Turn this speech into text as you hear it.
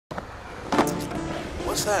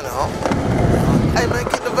What's happening, homie? Hey, man,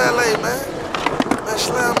 get the valet, man. Man,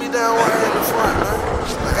 slam me down right here in the front, man.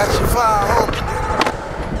 I got your file, homie.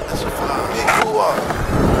 Got your file. Get cool up.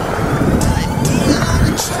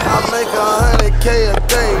 I make 100K a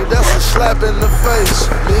day, that's a slap in the face.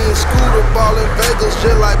 Me and Scooter ballin' Vegas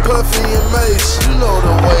just like Puffy and Mace. You know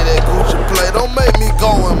the way that Gucci play, don't make me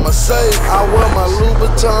go in my safe. I wear my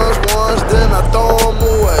Louboutins once, then I throw them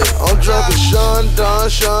away. I'm drinking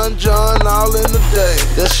Sean John all in the day.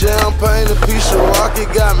 That champagne, a piece of rock,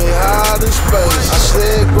 it got me high in space. I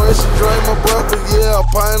said grace and drank my breakfast, yeah, a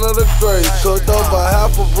pint of the grape. Cooked up a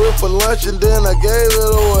half a brick for lunch and then I gave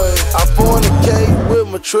it away. I fornicate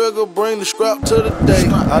with my trigger, bring the scrap to the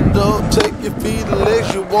date. I dub, take your feet and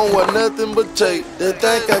legs, you won't want nothing but take. They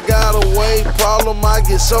think I got a weight problem, I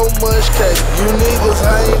get so much cake. You niggas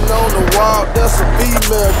hating on the wall, that's a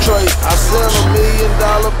female trait. I send $1 million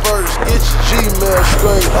verse, get your Gmail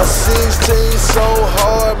straight. A 16 so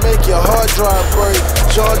hard, make your hard drive break.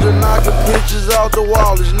 Charger knocking pictures off the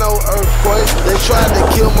wall, there's no earthquake. They tried to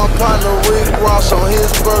kill my partner Rick Ross on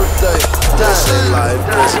his birthday. That's in life,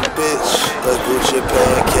 that's a bitch, but Gucci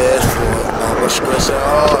paying cash for it. Mama stressing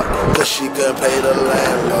hard, cause she couldn't pay the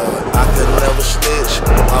landlord. I could never snitch,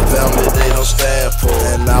 my family they don't stand for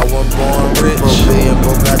it. And I wasn't born rich, but being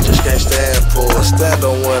broke I just can't stand for it. I stand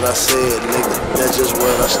on what I said, nigga, that's just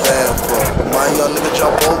what I stand for. My young nigga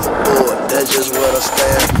jump overboard, that's just what I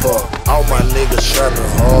stand for. All my niggas trapping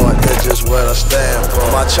hard, that's just what I stand for.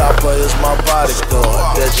 My chopper is my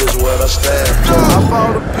bodyguard, that's just what I stand for. I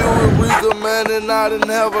bought a Buick Regal, man, and I didn't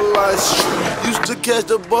have a license. Used to catch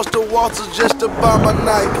the Buster Walters just to buy my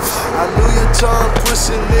Nike. I knew your tongue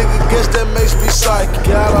pussy, nigga, guess that makes me psychic.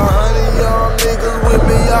 Got 100 young niggas with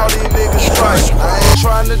me, all these niggas strike. I ain't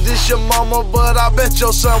trying to dish your mama, but I bet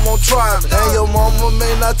your son won't try me. And your mama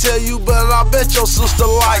may not tell you, but I bet your sister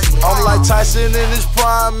like me. I'm like Tyson in his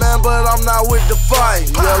prime, man, but I'm not with the fight.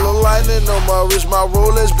 Yellow lightning on my wrist, my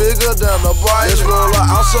Rolex bigger than a bike. Let's roll an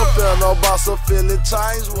ounce up in no box of Philly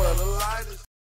times where the light